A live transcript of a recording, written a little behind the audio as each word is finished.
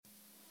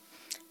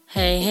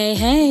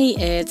Hey,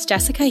 it's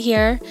Jessica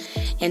here,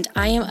 and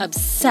I am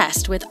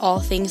obsessed with all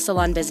things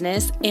salon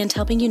business and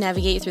helping you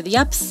navigate through the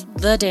ups,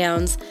 the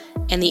downs,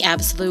 and the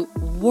absolute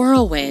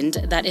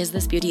whirlwind that is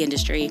this beauty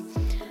industry.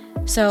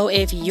 So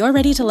if you're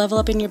ready to level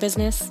up in your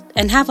business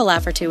and have a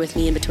laugh or two with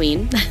me in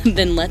between,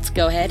 then let's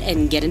go ahead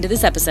and get into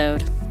this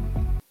episode.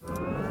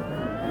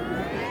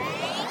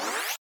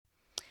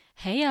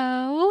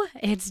 Heyo,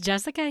 it's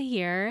Jessica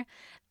here.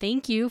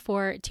 Thank you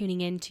for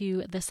tuning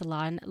into the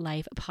Salon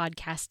Life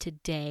podcast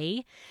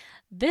today.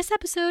 This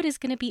episode is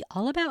going to be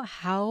all about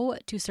how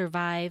to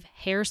survive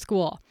hair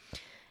school.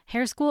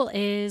 Hair school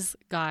is,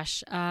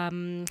 how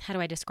do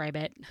I describe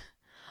it?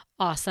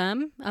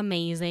 Awesome,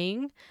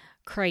 amazing,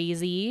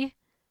 crazy,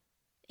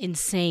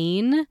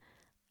 insane,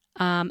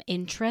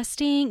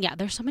 interesting. Yeah,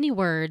 there's so many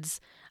words.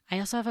 I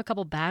also have a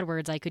couple bad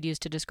words I could use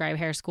to describe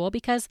hair school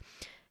because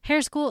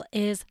hair school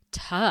is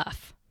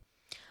tough.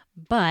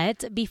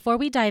 But before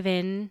we dive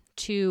in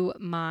to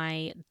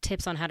my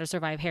tips on how to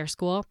survive hair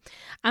school,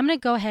 I'm going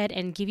to go ahead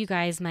and give you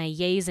guys my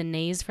yays and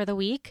nays for the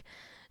week.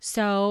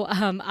 So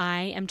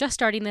I am just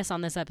starting this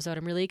on this episode.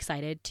 I'm really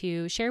excited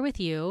to share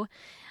with you.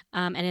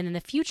 And in the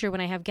future,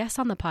 when I have guests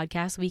on the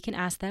podcast, we can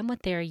ask them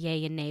what their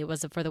yay and nay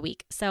was for the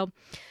week. So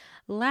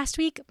last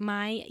week,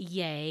 my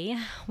yay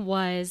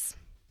was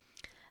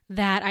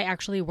that I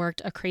actually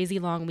worked a crazy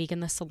long week in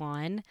the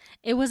salon.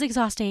 It was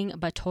exhausting,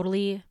 but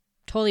totally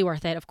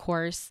worth it, of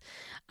course.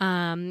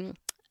 A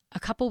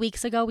couple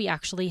weeks ago, we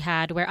actually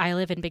had, where I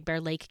live in Big Bear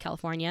Lake,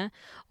 California,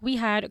 we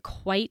had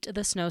quite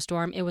the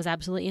snowstorm. It was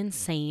absolutely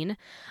insane.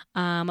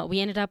 We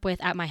ended up with,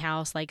 at my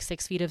house, like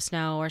 6 feet of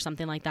snow or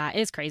something like that.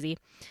 It's crazy.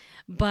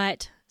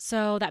 But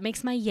so that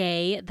makes my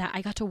yay that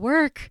I got to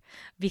work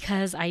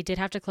because I did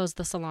have to close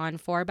the salon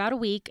for about a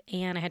week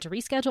and I had to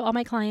reschedule all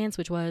my clients,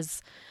 which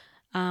was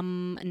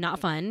not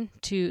fun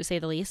to say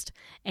the least.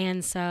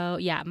 And so,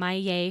 yeah, my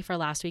yay for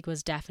last week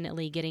was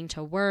definitely getting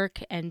to work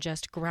and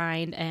just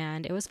grind,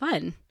 and it was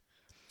fun.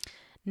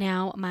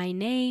 Now, my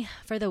nay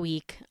for the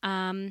week,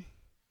 I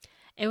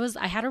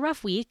had a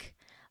rough week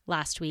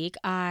last week.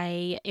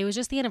 It was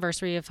just the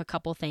anniversary of a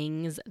couple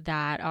things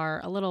that are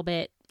a little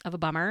bit of a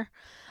bummer.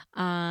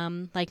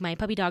 Like my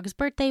puppy dog's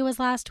birthday was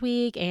last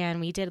week,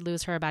 and we did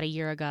lose her about a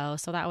year ago.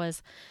 So that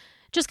was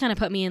just kind of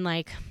put me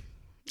in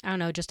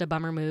just a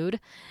bummer mood.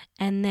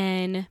 And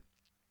then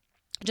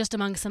just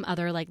among some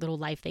other little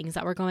life things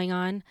that were going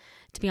on,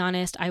 to be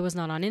honest, I was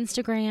not on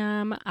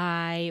Instagram.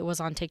 I was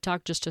on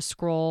TikTok just to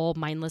scroll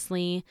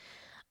mindlessly.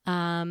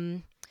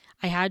 I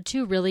had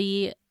to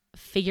really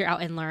figure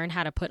out and learn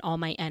how to put all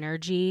my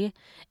energy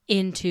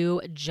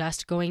into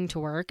just going to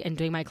work and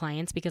doing my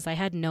clients because I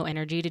had no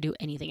energy to do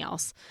anything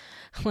else,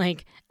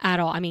 at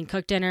all. I mean,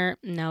 cook dinner,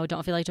 no,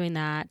 don't feel like doing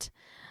that.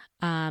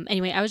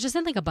 Anyway, I was just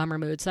in a bummer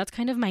mood. So that's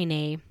kind of my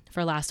nay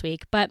for last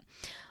week. But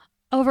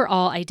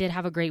overall, I did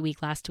have a great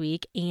week last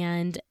week.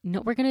 And you know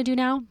what we're going to do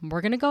now?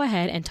 We're going to go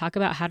ahead and talk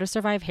about how to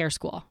survive hair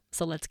school.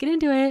 So let's get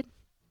into it.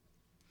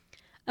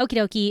 Okie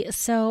dokie.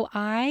 So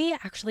I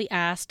actually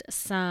asked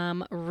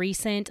some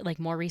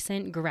more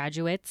recent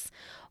graduates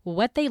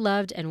what they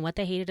loved and what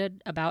they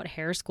hated about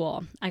hair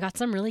school. I got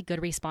some really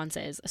good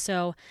responses.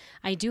 So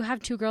I do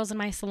have 2 girls in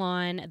my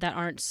salon that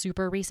aren't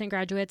super recent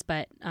graduates,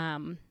 but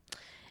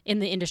in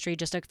the industry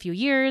just a few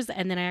years.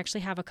 And then I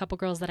actually have a couple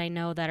girls that I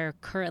know that are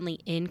currently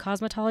in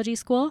cosmetology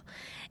school.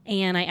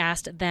 And I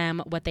asked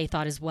them what they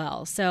thought as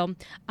well. So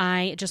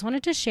I just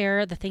wanted to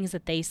share the things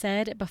that they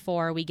said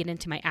before we get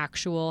into my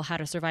actual how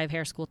to survive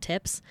hair school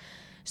tips.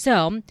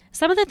 So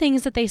some of the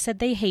things that they said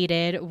they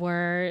hated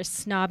were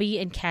snobby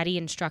and catty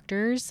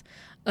instructors.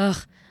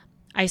 Ugh,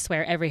 I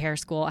swear every hair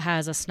school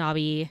has a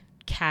snobby,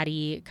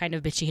 catty, kind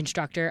of bitchy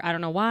instructor. I don't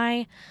know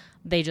why.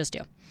 They just do.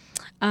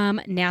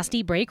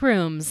 Nasty break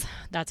rooms.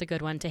 That's a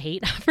good one to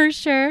hate for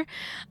sure.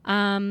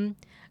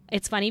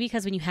 It's funny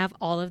because when you have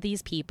all of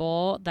these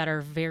people that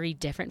are very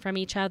different from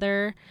each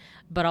other,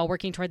 but all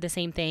working toward the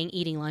same thing,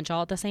 eating lunch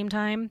all at the same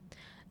time.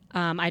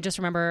 I just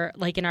remember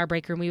in our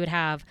break room, we would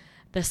have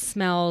the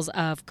smells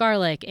of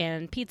garlic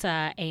and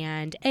pizza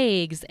and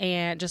eggs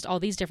and just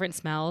all these different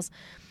smells.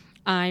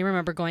 I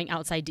remember going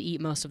outside to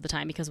eat most of the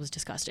time because it was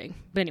disgusting.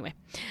 But anyway,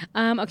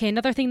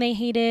 another thing they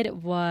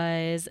hated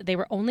was they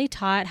were only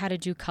taught how to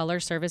do color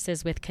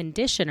services with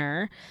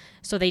conditioner,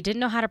 so they didn't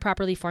know how to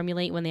properly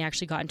formulate when they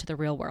actually got into the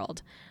real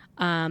world.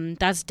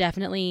 That's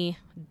definitely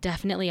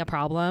a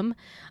problem.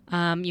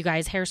 You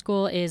guys, hair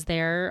school is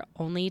there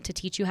only to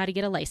teach you how to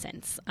get a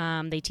license.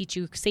 They teach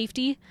you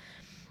safety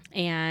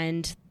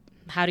and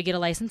how to get a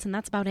license, and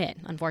that's about it,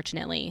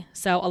 unfortunately.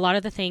 So a lot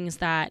of the things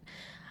that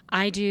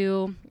I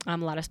do, a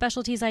lot of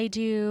specialties I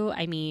do.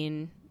 I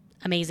mean,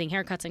 amazing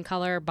haircuts and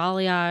color,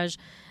 balayage,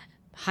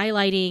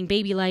 highlighting,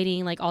 baby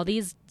lighting, all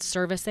these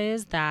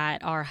services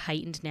that are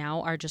heightened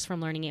now are just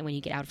from learning it when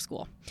you get out of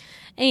school.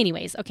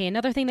 Anyways,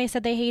 another thing they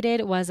said they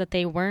hated was that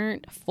they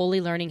weren't fully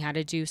learning how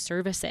to do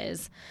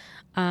services,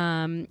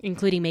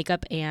 including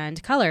makeup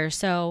and color.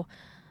 So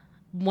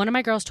one of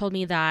my girls told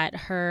me that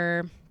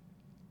her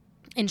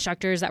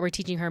instructors that were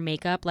teaching her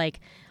makeup,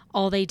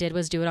 all they did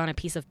was do it on a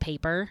piece of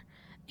paper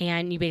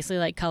and you basically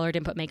like colored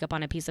and put makeup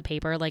on a piece of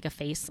paper, like a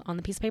face on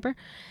the piece of paper.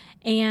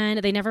 And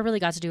they never really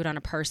got to do it on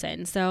a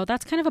person. So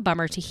that's kind of a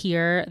bummer to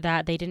hear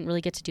that they didn't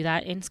really get to do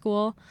that in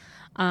school.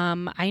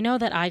 I know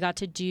that I got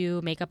to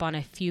do makeup on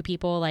a few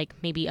people, like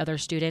maybe other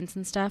students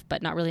and stuff,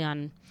 but not really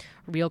on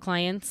real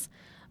clients.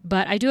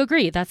 But I do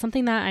agree. That's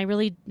something that I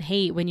really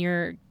hate when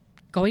you're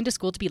going to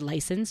school to be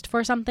licensed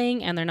for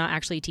something and they're not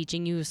actually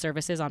teaching you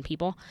services on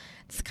people.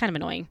 It's kind of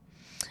annoying.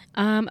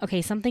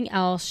 Okay, something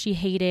else she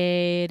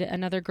hated.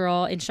 Another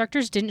girl,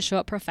 instructors didn't show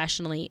up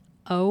professionally.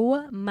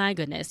 Oh my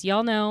goodness.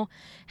 Y'all know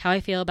how I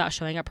feel about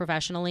showing up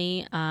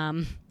professionally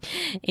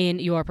in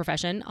your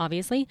profession,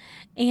 obviously.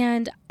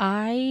 And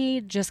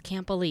I just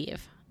can't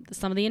believe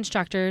some of the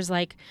instructors,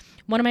 like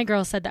one of my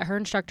girls said that her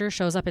instructor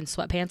shows up in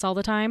sweatpants all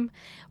the time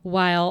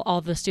while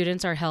all the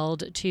students are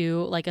held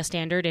to like a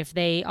standard. If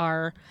they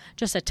are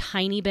just a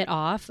tiny bit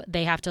off,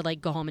 they have to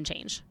like go home and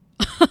change.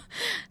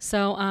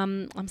 So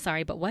I'm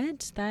sorry, but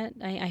what?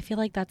 I feel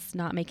like that's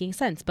not making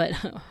sense, but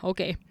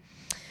okay.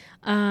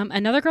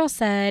 Another girl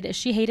said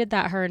she hated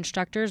that her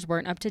instructors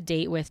weren't up to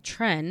date with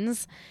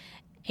trends,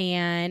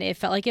 and it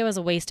felt like it was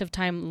a waste of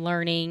time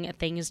learning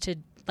things to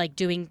like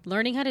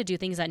learning how to do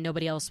things that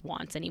nobody else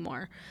wants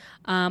anymore.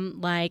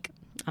 Like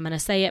I'm going to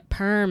say it,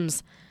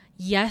 perms.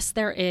 Yes,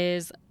 there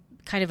is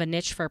kind of a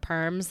niche for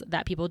perms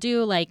that people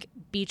do, like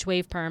beach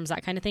wave perms,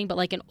 that kind of thing. But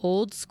like an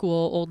old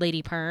school, old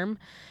lady perm,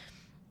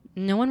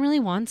 no one really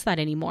wants that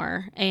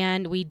anymore.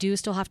 And we do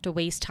still have to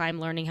waste time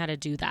learning how to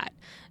do that.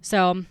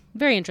 So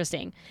very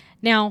interesting.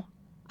 Now,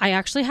 I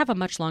actually have a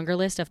much longer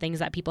list of things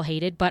that people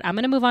hated, but I'm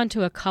going to move on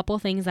to a couple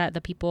things that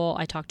the people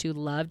I talked to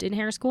loved in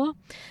hair school.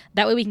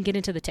 That way we can get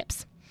into the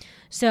tips.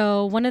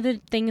 So one of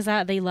the things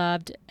that they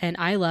loved and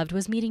I loved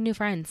was meeting new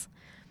friends.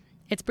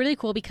 It's really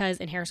cool because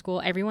in hair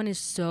school, everyone is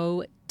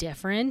so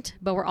different,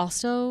 but we're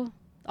also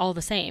all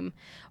the same.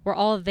 We're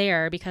all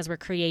there because we're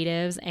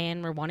creatives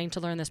and we're wanting to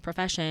learn this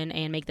profession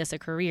and make this a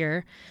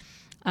career.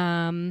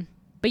 But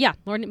yeah,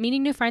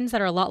 meeting new friends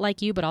that are a lot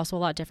like you, but also a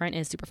lot different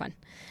is super fun.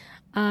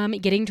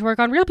 Getting to work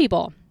on real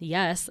people.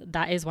 Yes,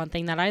 that is one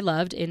thing that I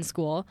loved in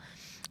school.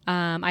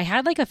 I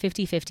had like a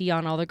 50-50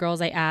 on all the girls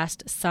I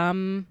asked.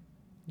 Some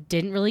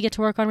didn't really get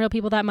to work on real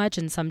people that much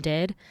and some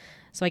did.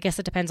 So I guess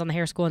it depends on the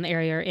hair school and the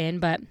area you're in.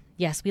 But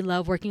yes, we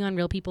love working on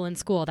real people in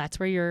school. That's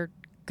where you're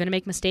going to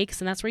make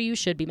mistakes and that's where you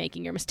should be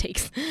making your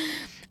mistakes.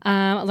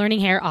 Learning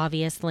hair,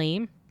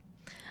 obviously.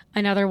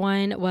 Another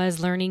one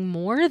was learning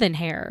more than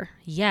hair.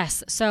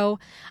 Yes. So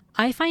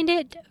I find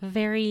it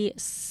very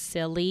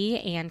silly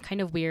and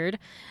kind of weird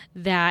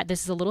that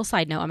this is a little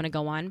side note I'm going to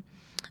go on,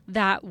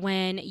 that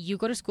when you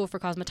go to school for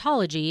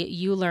cosmetology,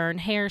 you learn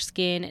hair,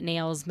 skin,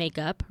 nails,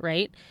 makeup,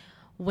 right?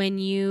 When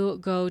you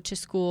go to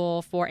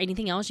school for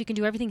anything else, you can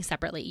do everything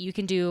separately. You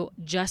can do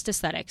just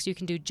aesthetics. You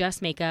can do just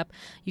makeup.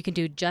 You can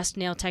do just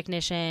nail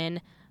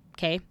technician.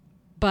 Okay.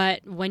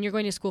 But when you're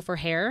going to school for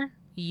hair,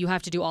 you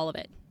have to do all of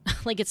it.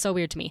 Like, it's so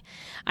weird to me.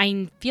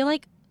 I feel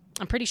like,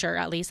 I'm pretty sure,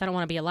 at least, I don't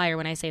want to be a liar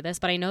when I say this,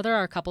 but I know there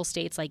are a couple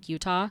states like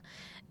Utah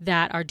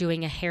that are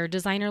doing a hair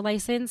designer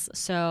license.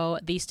 So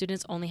these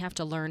students only have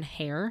to learn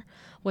hair,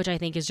 which I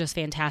think is just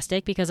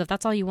fantastic because if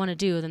that's all you want to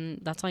do, then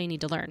that's all you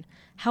need to learn.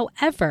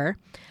 However,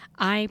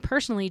 I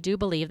personally do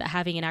believe that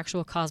having an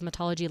actual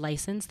cosmetology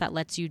license that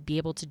lets you be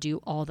able to do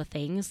all the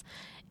things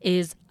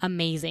is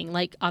amazing.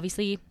 Like,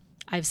 obviously,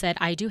 I've said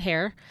I do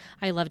hair.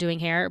 I love doing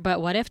hair.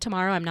 But what if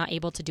tomorrow I'm not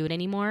able to do it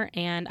anymore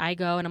and I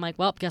go and I'm like,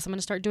 well, guess I'm going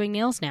to start doing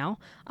nails now.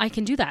 I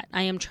can do that.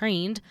 I am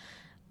trained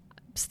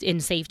in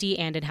safety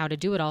and in how to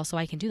do it all, so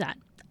I can do that.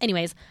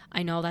 Anyways,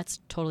 I know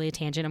that's totally a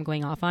tangent I'm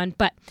going off on,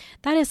 but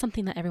that is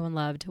something that everyone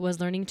loved, was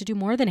learning to do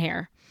more than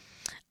hair.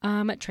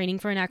 Training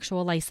for an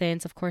actual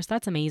license, of course,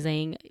 that's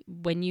amazing.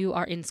 When you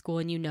are in school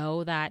and you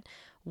know that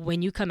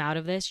when you come out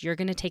of this, you're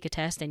going to take a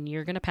test and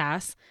you're going to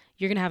pass,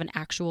 you're going to have an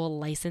actual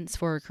license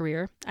for a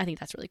career. I think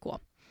that's really cool.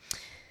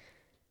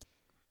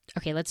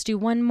 Okay, let's do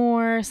one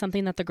more.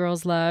 Something that the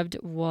girls loved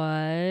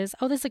was,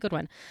 this is a good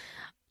one.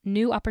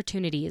 New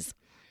opportunities.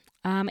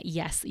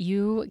 Yes,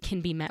 you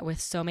can be met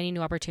with so many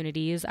new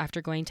opportunities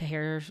after going to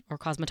hair or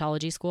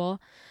cosmetology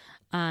school.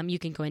 You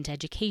can go into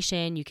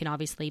education. You can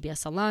obviously be a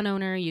salon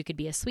owner. You could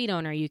be a suite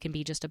owner. You can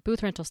be just a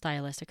booth rental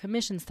stylist, a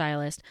commission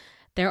stylist.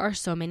 There are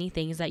so many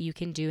things that you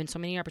can do and so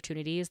many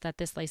opportunities that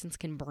this license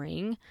can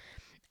bring.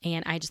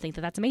 And I just think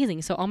that that's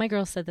amazing. So all my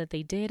girls said that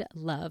they did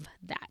love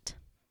that.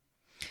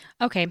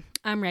 Okay,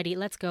 I'm ready.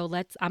 Let's go.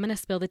 I'm going to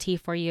spill the tea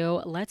for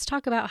you. Let's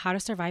talk about how to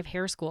survive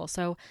hair school.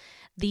 So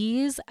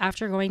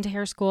after going to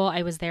hair school,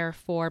 I was there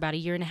for about a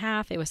year and a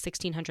half. It was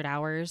 1,600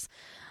 hours.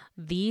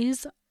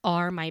 These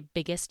are my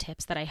biggest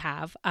tips that I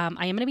have. I am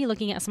going to be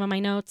looking at some of my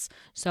notes,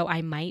 so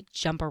I might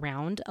jump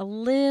around a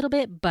little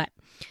bit, but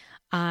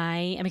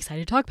I am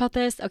excited to talk about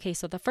this. Okay,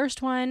 so the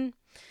first one,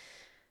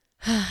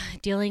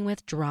 dealing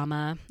with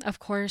drama. Of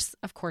course,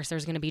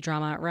 there's going to be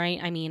drama, right?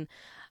 I mean,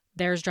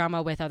 there's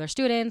drama with other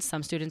students.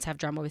 Some students have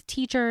drama with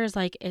teachers.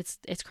 Like,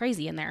 it's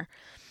crazy in there.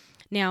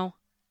 Now,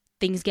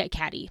 things get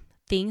catty.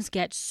 Things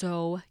get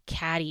so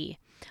catty.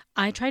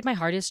 I tried my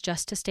hardest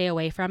just to stay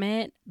away from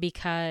it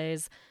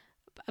because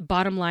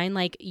bottom line,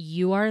 like,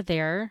 you are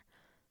there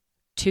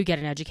to get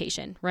an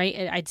education, right?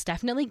 It's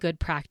definitely good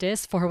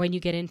practice for when you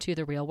get into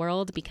the real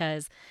world,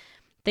 because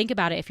think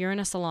about it. If you're in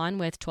a salon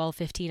with 12,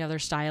 15 other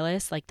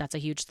stylists, like, that's a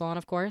huge salon,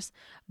 of course,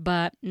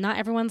 but not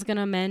everyone's going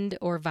to mend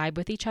or vibe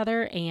with each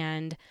other.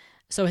 And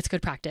so it's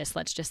good practice.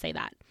 Let's just say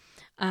that.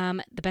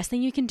 The best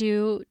thing you can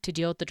do to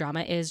deal with the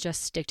drama is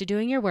just stick to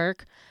doing your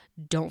work.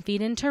 Don't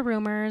feed into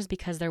rumors,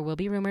 because there will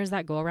be rumors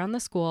that go around the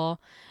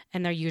school,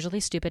 and they're usually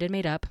stupid and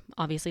made up.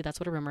 Obviously, that's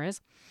what a rumor is.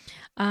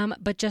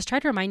 But just try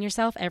to remind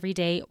yourself every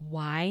day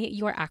why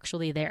you are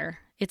actually there.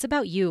 It's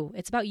about you.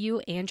 It's about you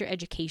and your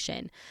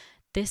education.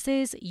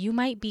 You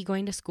might be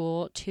going to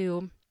school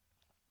to,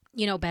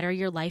 better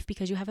your life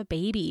because you have a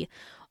baby,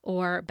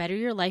 or better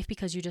your life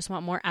because you just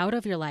want more out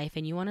of your life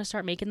and you want to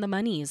start making the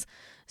monies.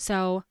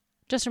 So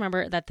just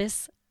remember that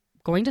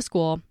going to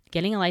school,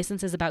 getting a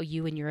license is about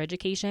you and your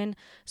education.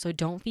 So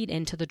don't feed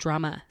into the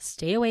drama.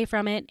 Stay away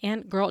from it.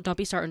 And girl, don't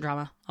be starting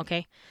drama,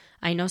 okay?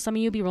 I know some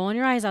of you be rolling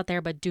your eyes out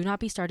there, but do not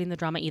be starting the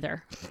drama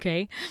either,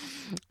 okay?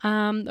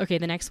 Okay,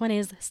 the next one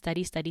is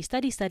study, study,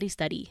 study, study,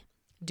 study.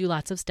 Do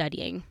lots of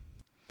studying.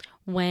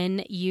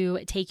 When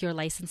you take your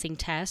licensing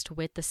test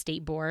with the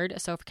state board.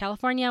 So for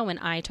California, when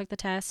I took the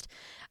test,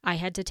 I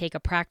had to take a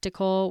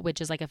practical,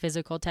 which is like a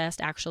physical test,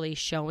 actually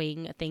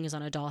showing things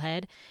on a doll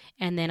head.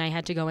 And then I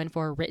had to go in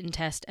for a written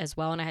test as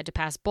well. And I had to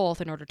pass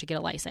both in order to get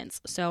a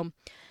license. So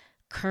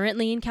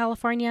currently in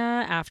California,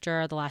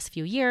 after the last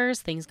few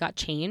years, things got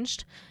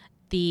changed.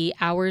 The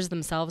hours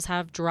themselves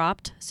have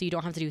dropped. So you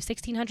don't have to do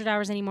 1,600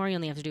 hours anymore. You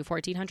only have to do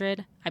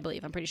 1,400, I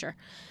believe. I'm pretty sure.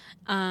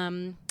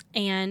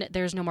 And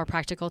there's no more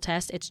practical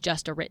test. It's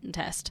just a written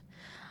test.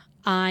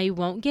 I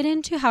won't get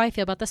into how I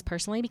feel about this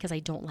personally because I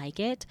don't like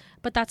it,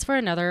 but that's for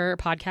another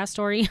podcast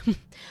story.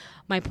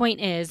 My point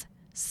is,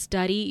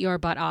 study your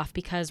butt off,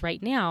 because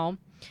right now,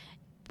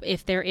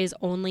 if there is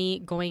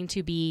only going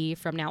to be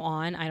from now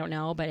on, I don't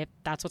know, but if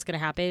that's what's going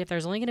to happen, if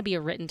there's only going to be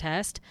a written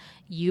test,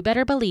 you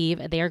better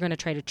believe they are going to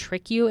try to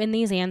trick you in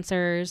these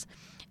answers,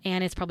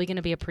 and it's probably going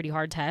to be a pretty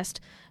hard test.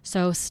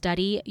 So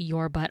study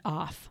your butt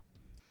off.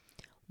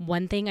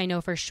 One thing I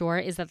know for sure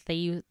is that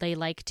they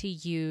like to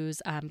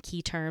use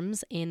key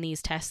terms in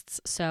these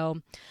tests.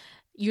 So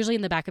usually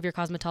in the back of your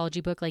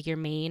cosmetology book, like your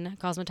main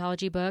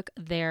cosmetology book,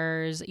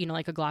 there's,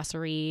 like a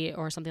glossary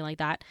or something like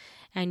that.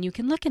 And you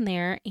can look in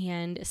there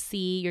and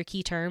see your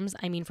key terms.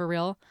 I mean, for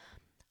real,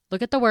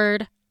 look at the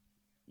word,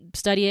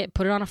 study it,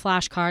 put it on a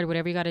flashcard,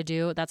 whatever you got to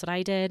do. That's what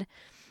I did.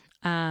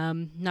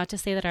 Not to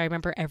say that I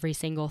remember every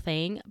single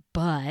thing,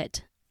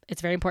 but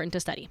it's very important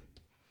to study.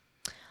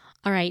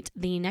 All right,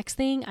 the next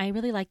thing, I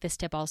really like this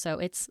tip also.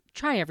 It's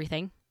try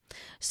everything.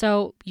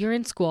 So you're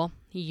in school,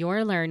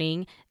 you're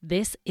learning.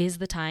 This is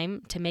the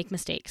time to make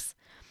mistakes.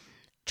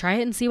 Try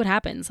it and see what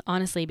happens,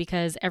 honestly,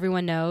 because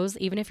everyone knows,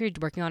 even if you're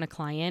working on a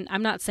client,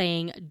 I'm not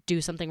saying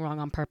do something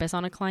wrong on purpose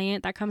on a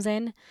client that comes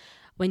in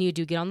when you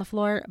do get on the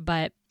floor,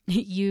 but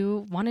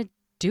you want to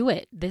do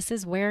it. This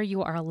is where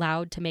you are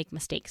allowed to make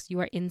mistakes.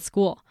 You are in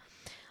school.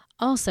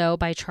 Also,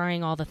 by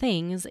trying all the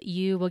things,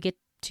 you will get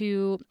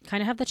to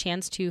kind of have the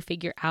chance to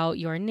figure out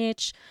your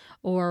niche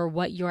or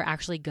what you're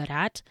actually good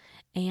at,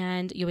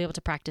 and you'll be able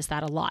to practice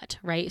that a lot,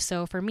 right?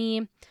 So for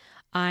me,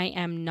 I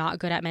am not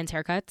good at men's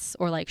haircuts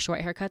or like short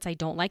haircuts. I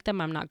don't like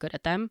them. I'm not good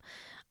at them.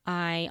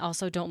 I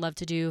also don't love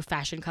to do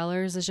fashion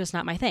colors. It's just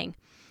not my thing.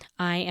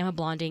 I am a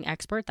blonding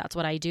expert. That's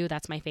what I do.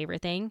 That's my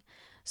favorite thing.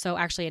 So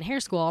actually in hair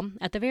school,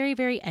 at the very,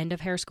 very end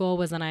of hair school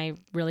was when I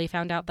really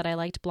found out that I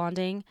liked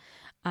blonding.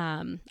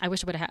 I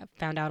wish I would have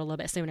found out a little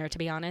bit sooner, to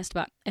be honest,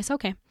 but it's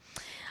okay.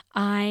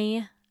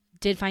 I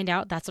did find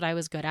out that's what I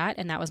was good at,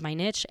 and that was my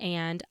niche.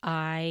 And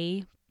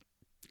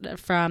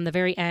from the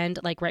very end,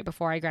 like right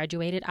before I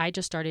graduated, I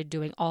just started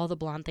doing all the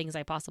blonde things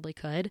I possibly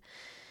could,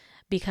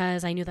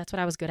 because I knew that's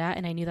what I was good at,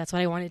 and I knew that's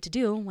what I wanted to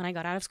do when I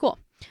got out of school.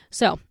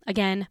 So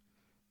again,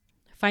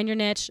 find your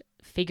niche,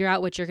 figure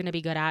out what you're going to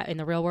be good at in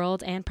the real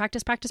world, and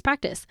practice, practice,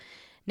 practice.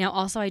 Now,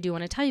 also, I do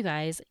want to tell you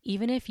guys,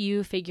 even if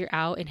you figure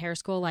out in hair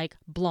school, like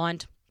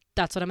blonde,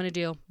 that's what I'm going to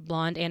do,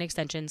 blonde and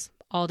extensions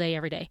all day,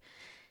 every day.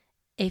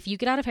 If you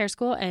get out of hair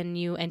school and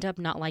you end up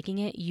not liking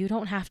it, you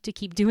don't have to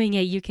keep doing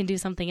it. You can do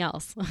something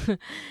else.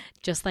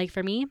 Just like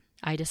for me,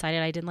 I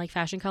decided I didn't like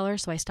fashion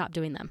colors, so I stopped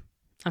doing them.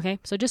 Okay,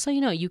 so just so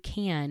you know, you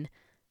can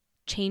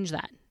change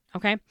that.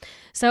 Okay,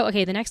 so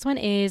the next one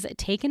is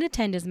take and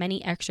attend as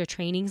many extra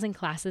trainings and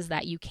classes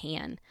that you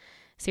can.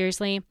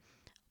 Seriously,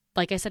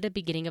 like I said at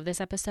the beginning of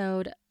this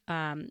episode,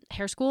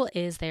 hair school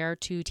is there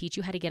to teach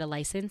you how to get a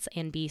license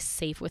and be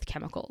safe with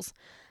chemicals.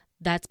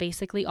 That's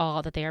basically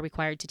all that they are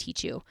required to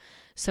teach you.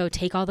 So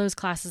take all those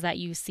classes that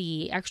you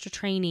see, extra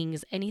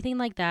trainings, anything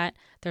like that.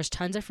 There's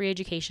tons of free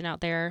education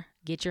out there.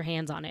 Get your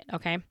hands on it,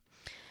 okay?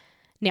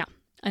 Now,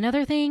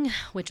 another thing,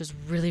 which was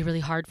really, really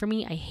hard for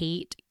me,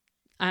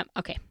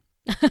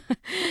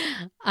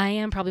 I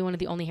am probably one of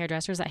the only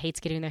hairdressers that hates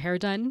getting their hair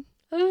done.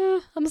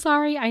 I'm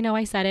sorry. I know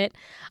I said it.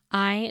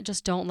 I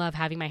just don't love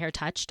having my hair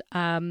touched.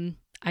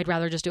 I'd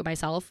rather just do it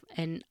myself.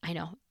 And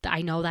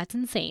I know that's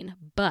insane.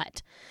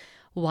 But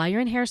while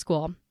you're in hair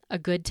school, a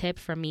good tip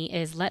from me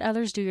is let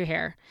others do your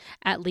hair.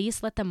 At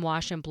least let them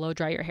wash and blow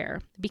dry your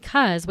hair,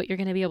 because what you're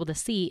going to be able to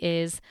see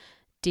is,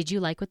 did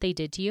you like what they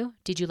did to you?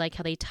 Did you like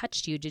how they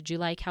touched you? Did you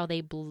like how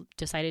they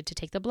decided to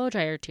take the blow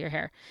dryer to your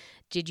hair?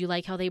 Did you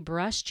like how they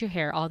brushed your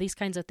hair? All these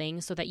kinds of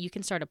things, so that you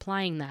can start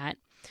applying that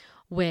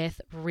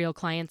with real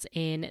clients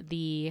in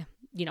the,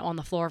 on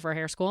the floor for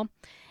hair school.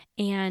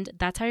 And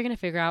that's how you're going to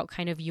figure out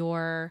kind of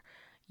your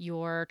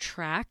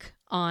track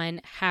on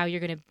how you're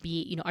going to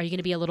be, are you going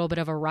to be a little bit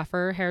of a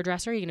rougher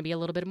hairdresser? Are you going to be a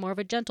little bit more of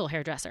a gentle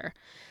hairdresser?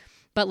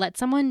 But let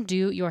someone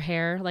do your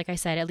hair. Like I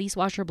said, at least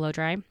wash or blow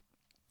dry.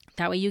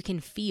 That way you can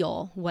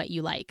feel what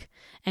you like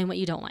and what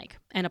you don't like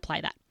and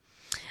apply that.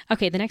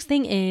 Okay, the next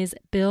thing is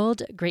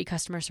build great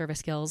customer service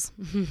skills.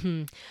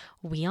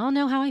 We all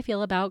know how I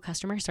feel about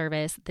customer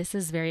service. This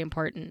is very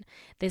important.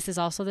 This is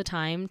also the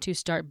time to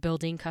start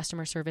building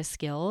customer service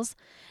skills.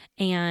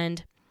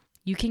 And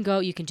you can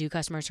do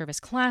customer service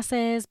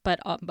classes, but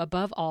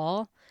above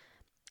all,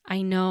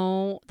 I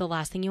know the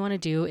last thing you want to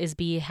do is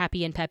be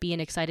happy and peppy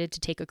and excited to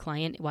take a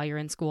client while you're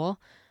in school.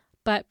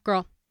 But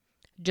girl,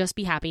 just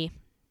be happy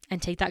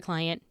and take that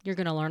client. You're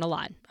going to learn a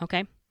lot,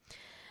 okay?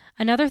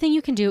 Another thing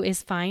you can do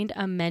is find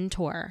a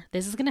mentor.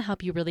 This is going to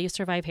help you really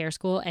survive hair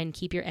school and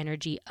keep your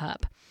energy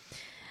up.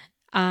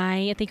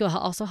 I think it will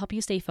also help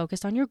you stay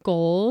focused on your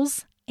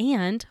goals.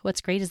 And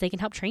what's great is they can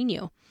help train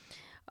you.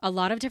 A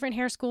lot of different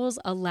hair schools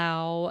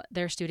allow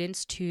their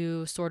students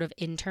to sort of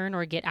intern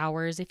or get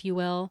hours, if you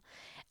will,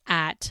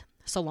 at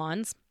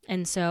salons.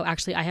 And so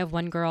actually I have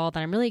one girl that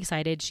I'm really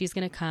excited. She's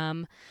going to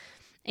come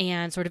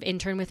and sort of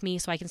intern with me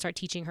so I can start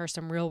teaching her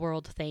some real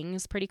world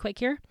things pretty quick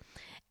here.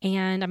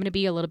 And I'm going to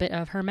be a little bit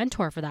of her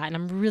mentor for that. And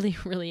I'm really,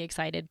 really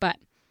excited. But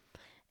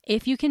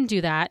if you can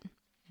do that,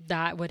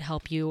 that would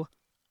help you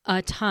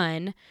a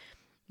ton.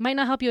 Might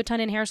not help you a ton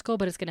in hair school,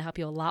 but it's going to help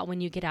you a lot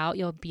when you get out.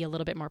 You'll be a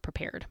little bit more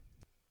prepared.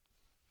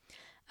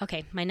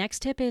 Okay, my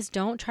next tip is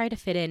don't try to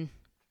fit in.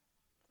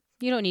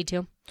 You don't need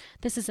to.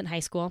 This isn't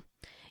high school.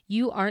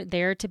 You aren't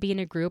there to be in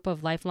a group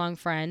of lifelong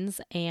friends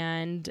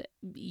and,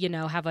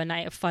 have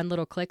a fun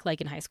little clique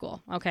like in high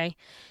school, okay?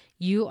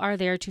 You are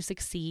there to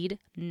succeed,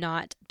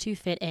 not to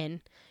fit in.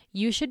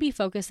 You should be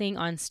focusing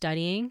on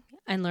studying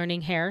and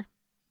learning hair,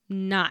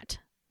 not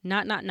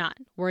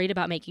worried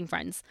about making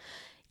friends.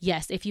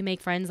 Yes, if you make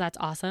friends, that's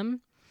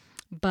awesome,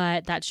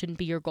 but that shouldn't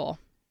be your goal.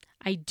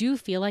 I do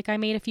feel like I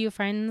made a few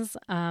friends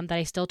that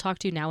I still talk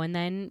to now and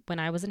then when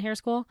I was in hair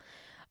school,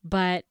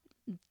 but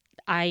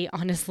I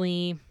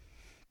honestly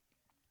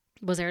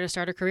was there to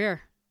start a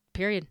career,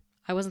 period.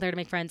 I wasn't there to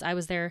make friends. I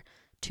was there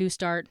to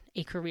start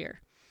a career.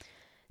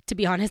 To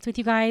be honest with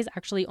you guys,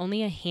 actually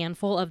only a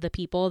handful of the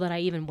people that I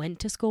even went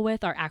to school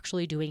with are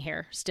actually doing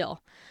hair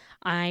still.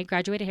 I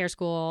graduated hair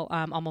school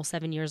almost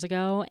 7 years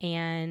ago,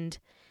 and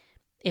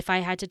if I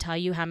had to tell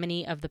you how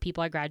many of the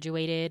people I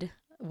graduated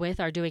with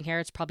are doing hair,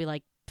 it's probably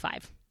like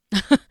 5,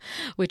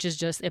 which is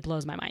just, it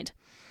blows my mind.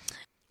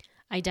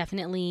 I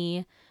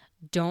definitely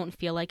don't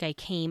feel like I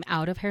came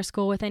out of hair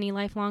school with any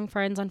lifelong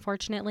friends,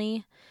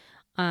 unfortunately.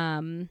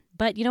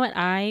 But you know what?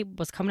 I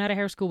was coming out of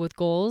hair school with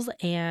goals,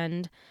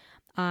 and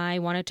I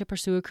wanted to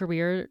pursue a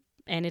career,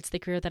 and it's the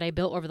career that I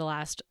built over the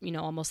last,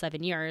 almost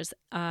 7 years.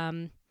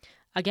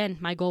 Again,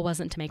 my goal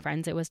wasn't to make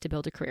friends. It was to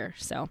build a career.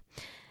 So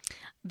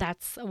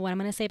that's what I'm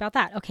going to say about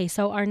that. Okay.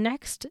 So our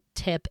next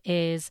tip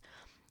is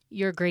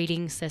your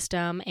grading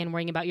system and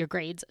worrying about your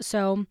grades.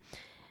 So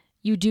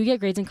you do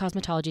get grades in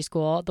cosmetology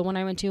school. The one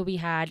I went to, we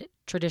had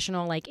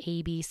traditional like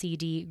A, B, C,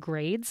 D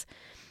grades.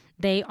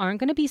 They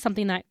aren't going to be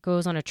something that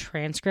goes on a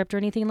transcript or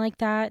anything like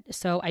that.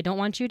 So I don't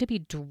want you to be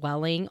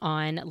dwelling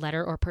on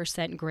letter or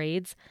percent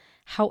grades.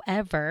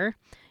 However,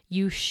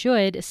 you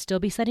should still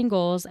be setting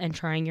goals and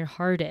trying your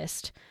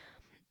hardest.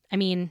 I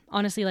mean,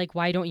 honestly, like,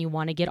 why don't you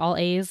want to get all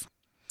A's?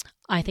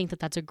 I think that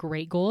that's a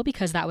great goal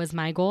because that was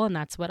my goal and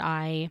that's what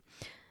I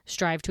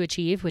strive to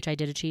achieve, which I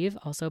did achieve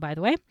also, by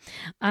the way.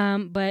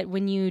 But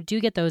when you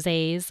do get those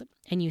A's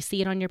and you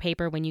see it on your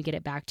paper when you get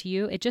it back to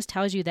you, it just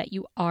tells you that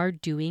you are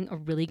doing a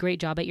really great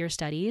job at your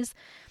studies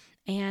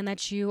and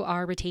that you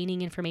are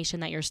retaining information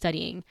that you're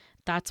studying.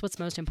 That's what's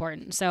most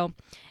important. So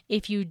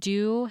if you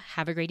do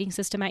have a grading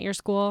system at your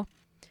school,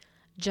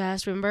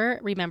 just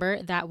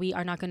remember that we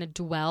are not going to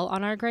dwell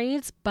on our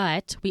grades,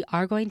 but we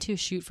are going to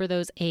shoot for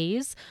those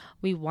A's.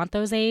 We want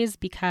those A's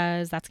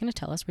because that's going to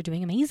tell us we're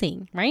doing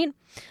amazing, right?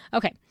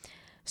 Okay.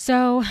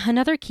 So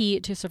another key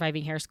to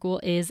surviving hair school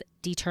is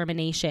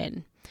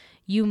determination.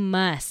 You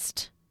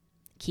must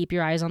keep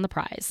your eyes on the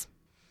prize.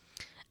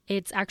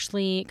 It's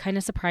actually kind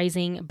of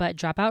surprising, but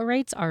dropout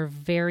rates are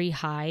very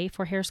high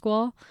for hair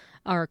school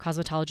or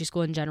cosmetology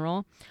school in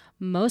general.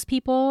 Most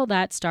people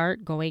that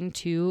start going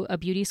to a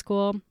beauty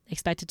school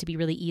expect it to be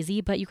really easy,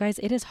 but you guys,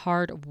 it is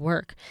hard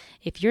work.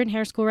 If you're in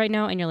hair school right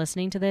now and you're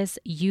listening to this,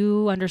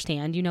 you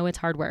understand, it's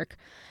hard work.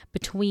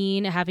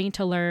 Between having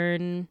to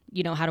learn,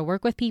 how to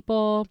work with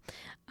people,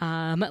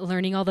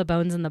 learning all the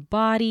bones in the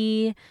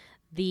body,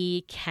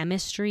 the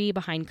chemistry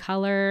behind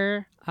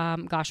color.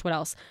 What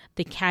else?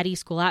 The catty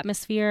school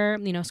atmosphere.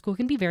 School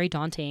can be very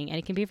daunting and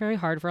it can be very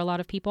hard for a lot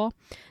of people,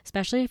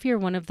 especially if you're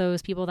one of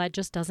those people that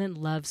just doesn't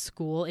love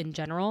school in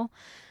general.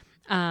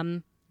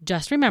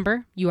 Just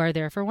remember, you are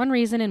there for one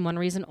reason and one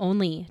reason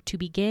only, to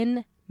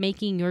begin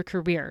making your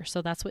career.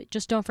 So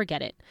just don't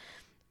forget it.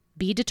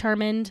 Be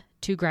determined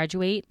to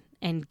graduate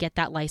and get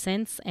that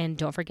license, and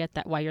don't forget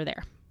that while you're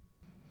there.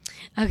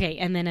 Okay,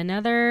 and then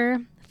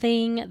another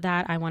thing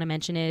that I want to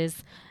mention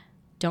is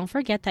don't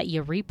forget that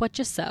you reap what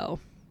you sow.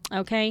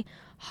 Okay?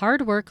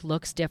 Hard work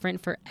looks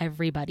different for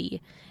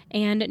everybody,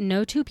 and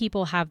no two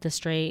people have the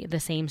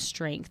same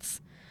strengths.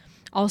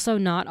 Also,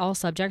 not all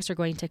subjects are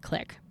going to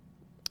click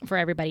for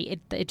everybody.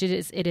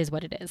 It is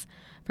what it is.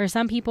 For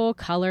some people,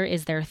 color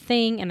is their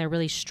thing and they're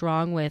really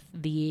strong with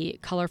the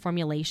color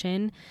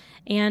formulation,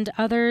 and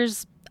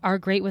others are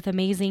great with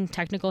amazing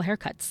technical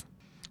haircuts.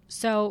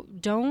 So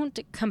don't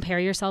compare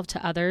yourself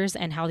to others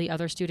and how the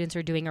other students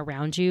are doing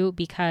around you,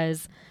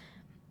 because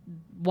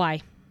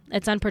why?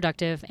 It's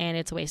unproductive and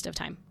it's a waste of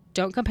time.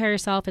 Don't compare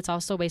yourself. It's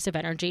also a waste of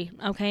energy.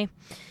 Okay?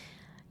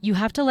 You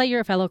have to let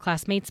your fellow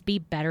classmates be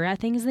better at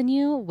things than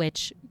you,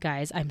 which,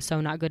 guys, I'm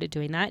so not good at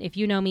doing that. If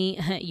you know me,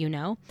 you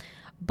know.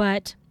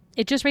 But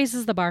it just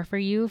raises the bar for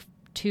you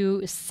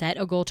to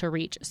set a goal to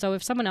reach. So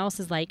if someone else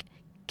is like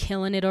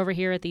killing it over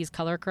here at these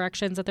color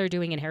corrections that they're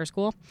doing in hair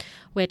school,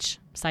 which,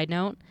 side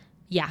note,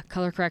 yeah,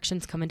 color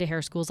corrections come into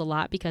hair schools a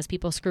lot because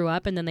people screw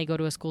up and then they go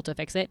to a school to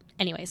fix it.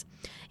 Anyways,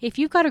 if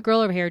you've got a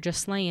girl over here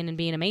just slaying and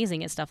being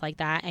amazing at stuff like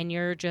that, and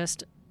you're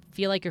just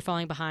feel like you're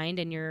falling behind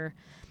and you're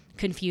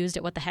confused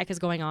at what the heck is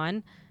going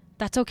on,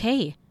 that's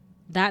okay.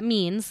 That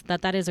means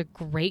that is a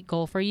great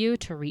goal for you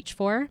to reach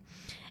for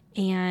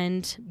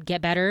and get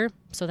better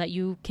so that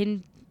you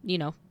can,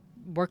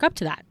 work up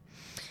to that.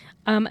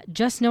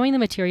 Just knowing the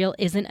material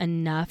isn't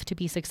enough to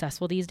be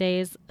successful these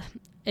days.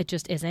 It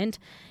just isn't.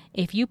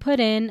 If you put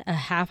in a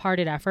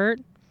half-hearted effort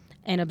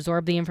and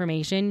absorb the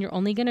information, you're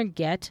only going to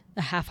get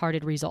a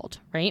half-hearted result,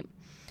 right?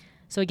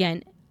 So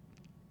again,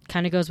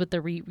 kind of goes with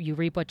you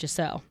reap what you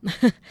sow.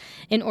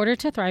 In order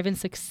to thrive and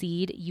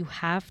succeed, you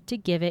have to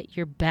give it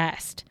your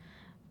best.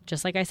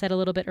 Just like I said a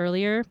little bit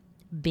earlier,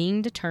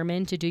 being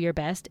determined to do your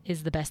best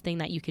is the best thing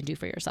that you can do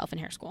for yourself in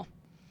hair school.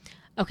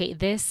 Okay,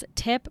 this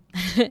tip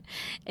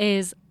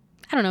is,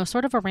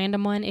 sort of a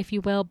random one, if you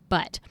will,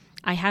 but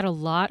I had a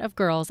lot of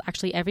girls,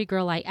 actually every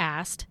girl I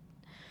asked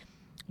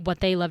what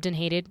they loved and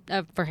hated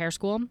for hair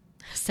school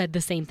said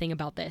the same thing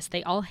about this.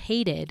 They all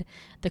hated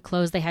the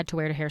clothes they had to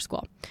wear to hair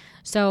school.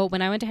 So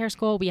when I went to hair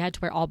school, we had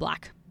to wear all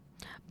black.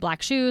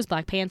 Black shoes,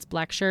 black pants,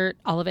 black shirt,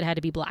 all of it had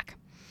to be black.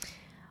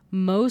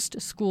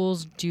 Most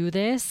schools do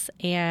this,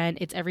 and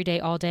it's every day,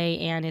 all day,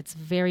 and it's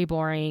very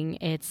boring.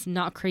 It's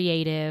not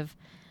creative.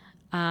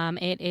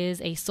 It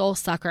is a soul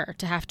sucker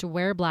to have to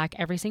wear black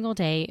every single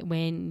day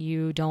when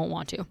you don't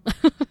want to.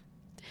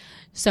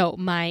 So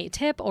my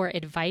tip or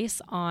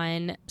advice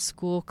on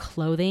school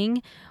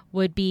clothing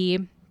would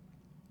be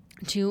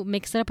to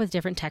mix it up with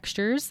different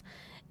textures.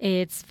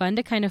 It's fun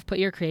to kind of put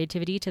your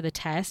creativity to the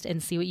test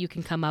and see what you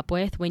can come up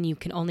with when you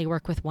can only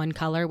work with one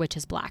color, which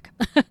is black.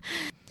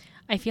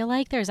 I feel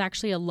like there's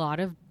actually a lot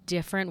of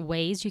different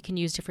ways you can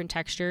use different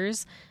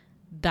textures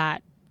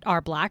that are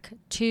black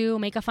to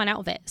make a fun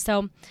outfit.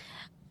 So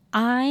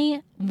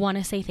I want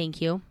to say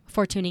thank you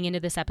for tuning into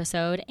this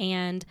episode.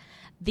 And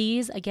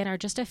these, again, are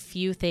just a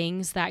few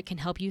things that can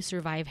help you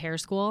survive hair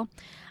school.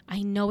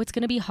 I know it's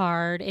going to be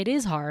hard. It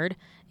is hard.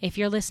 If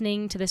you're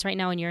listening to this right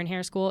now and you're in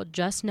hair school,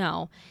 just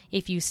know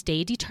if you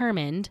stay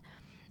determined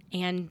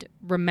and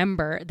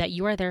remember that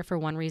you are there for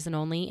one reason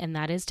only, and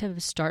that is to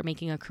start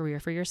making a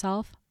career for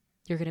yourself,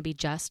 you're going to be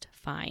just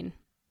fine.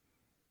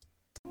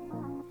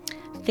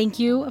 Thank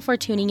you for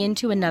tuning in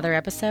to another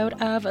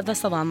episode of the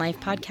Salon Life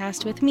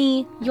Podcast with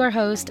me, your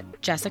host,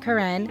 Jessica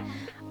Wren.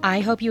 I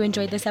hope you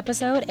enjoyed this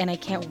episode, and I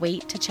can't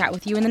wait to chat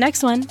with you in the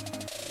next one.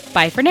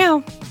 Bye for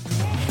now.